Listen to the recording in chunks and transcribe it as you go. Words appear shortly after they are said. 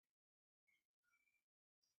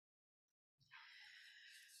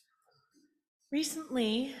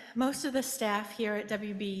Recently, most of the staff here at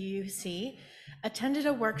WBUC attended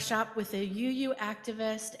a workshop with a UU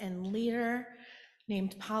activist and leader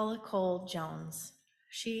named Paula Cole Jones.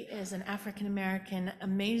 She is an African American,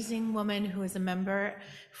 amazing woman who is a member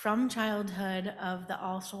from childhood of the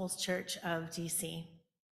All Souls Church of DC.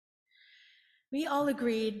 We all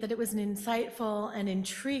agreed that it was an insightful and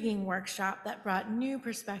intriguing workshop that brought new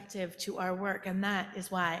perspective to our work, and that is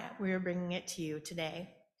why we are bringing it to you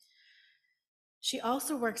today. She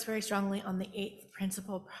also works very strongly on the 8th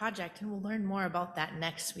Principle Project, and we'll learn more about that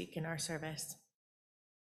next week in our service.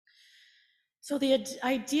 So the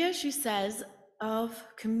idea, she says, of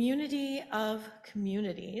community of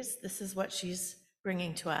communities, this is what she's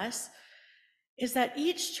bringing to us, is that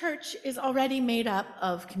each church is already made up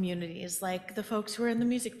of communities, like the folks who are in the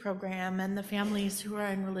music program and the families who are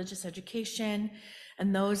in religious education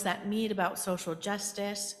and those that meet about social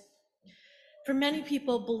justice. For many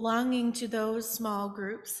people, belonging to those small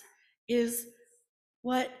groups is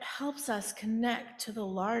what helps us connect to the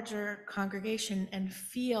larger congregation and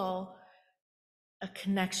feel a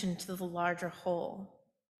connection to the larger whole.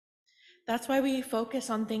 That's why we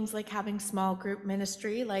focus on things like having small group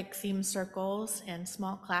ministry, like theme circles and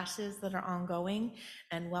small classes that are ongoing,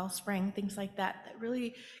 and Wellspring, things like that, that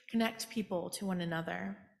really connect people to one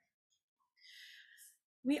another.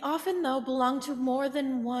 We often, though, belong to more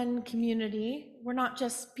than one community. We're not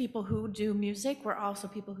just people who do music, we're also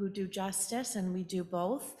people who do justice, and we do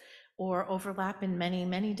both or overlap in many,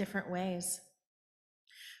 many different ways.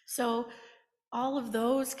 So all of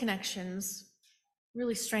those connections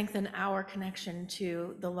really strengthen our connection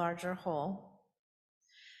to the larger whole.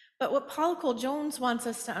 But what Paula Cole Jones wants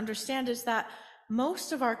us to understand is that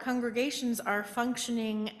most of our congregations are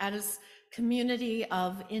functioning as community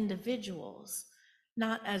of individuals,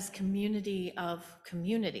 not as community of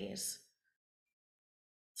communities.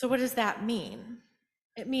 So what does that mean?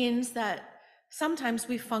 It means that sometimes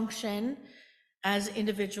we function as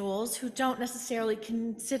individuals who don't necessarily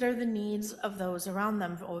consider the needs of those around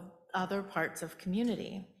them or other parts of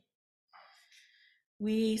community.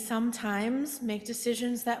 We sometimes make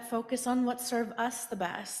decisions that focus on what serve us the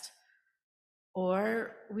best,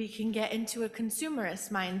 or we can get into a consumerist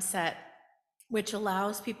mindset, which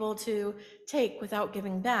allows people to take without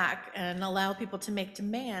giving back and allow people to make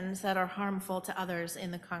demands that are harmful to others in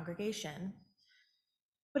the congregation.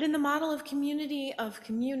 But in the model of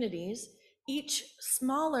communities, each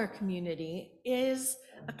smaller community is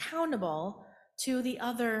accountable to the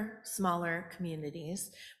other smaller communities,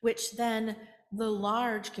 which then the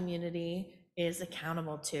large community is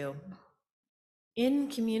accountable to. In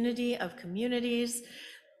community of communities,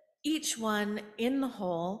 each one in the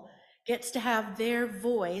whole gets to have their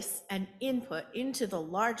voice and input into the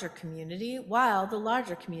larger community, while the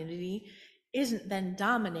larger community isn't then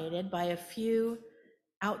dominated by a few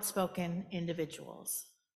outspoken individuals.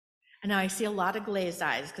 And now I see a lot of glazed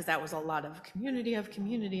eyes because that was a lot of communities.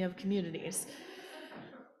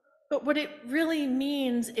 But what it really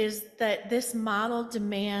means is that this model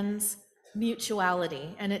demands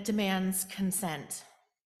mutuality and it demands consent.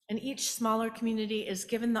 And each smaller community is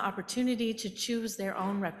given the opportunity to choose their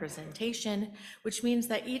own representation, which means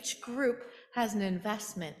that each group has an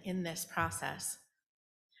investment in this process.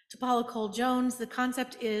 To Paula Cole Jones, the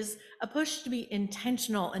concept is a push to be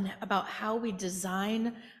intentional about how we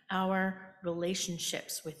design our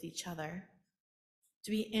relationships with each other.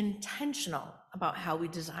 To be intentional about how we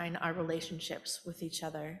design our relationships with each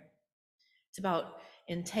other. It's about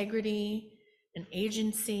integrity and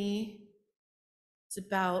agency. It's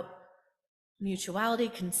about mutuality,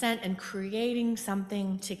 consent, and creating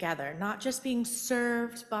something together, not just being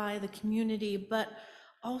served by the community, but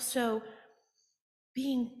also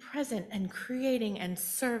being present and creating and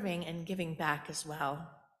serving and giving back as well.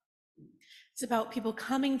 It's about people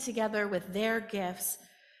coming together with their gifts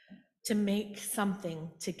to make something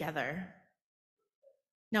together.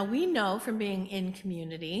 Now, we know from being in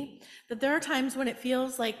community that there are times when it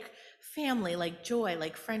feels like family, like joy,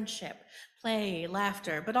 like friendship, play,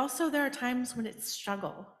 laughter, but also there are times when it's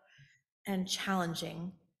struggle and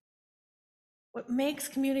challenging. What makes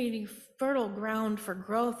community fertile ground for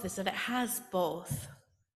growth is that it has both.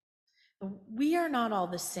 We are not all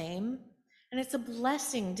the same, and it's a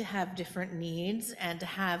blessing to have different needs and to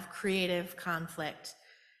have creative conflict.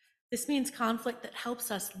 This means conflict that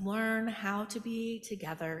helps us learn how to be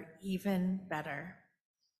together even better.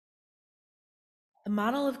 The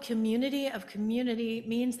model of community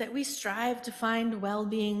means that we strive to find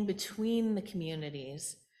well-being between the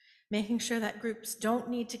communities, making sure that groups don't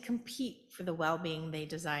need to compete for the well-being they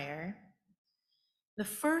desire. The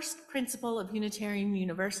first principle of Unitarian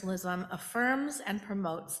Universalism affirms and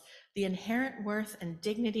promotes the inherent worth and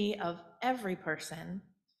dignity of every person,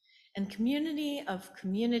 and Community of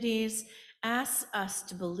Communities asks us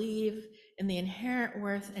to believe in the inherent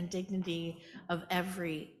worth and dignity of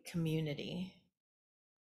every community.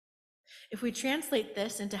 If we translate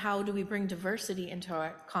this into how do we bring diversity into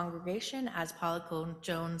our congregation, as Paula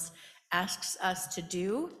Cone-Jones asks us to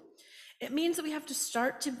do, it means that we have to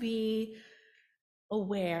start to be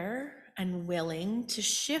aware and willing to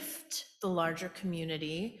shift the larger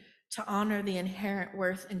community to honor the inherent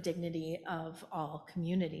worth and dignity of all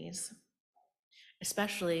communities,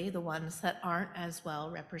 especially the ones that aren't as well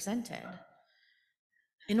represented.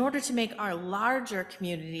 In order to make our larger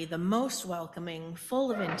community the most welcoming,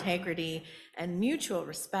 full of integrity and mutual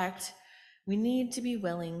respect, we need to be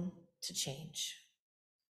willing to change.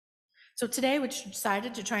 So today we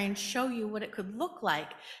decided to try and show you what it could look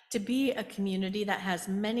like to be a community that has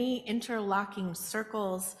many interlocking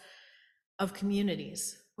circles of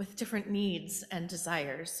communities with different needs and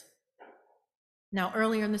desires. Now,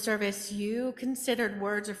 earlier in the service, you considered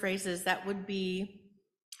words or phrases that would be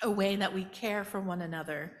a way that we care for one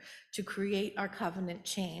another to create our covenant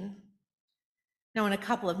chain. Now, in a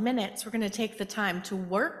couple of minutes, we're going to take the time to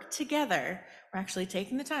work together. We're actually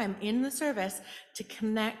taking the time in the service to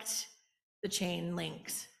connect the chain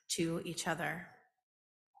links to each other.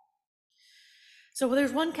 So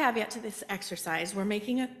there's one caveat to this exercise. We're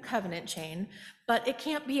making a covenant chain, but it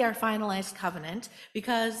can't be our finalized covenant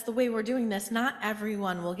because the way we're doing this, not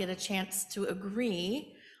everyone will get a chance to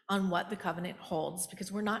agree on what the covenant holds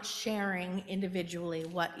because we're not sharing individually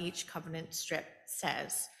what each covenant strip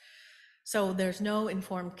says. So there's no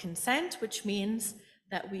informed consent, which means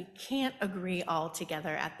that we can't agree all together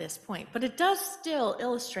at this point, but it does still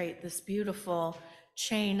illustrate this beautiful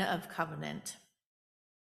chain of covenant.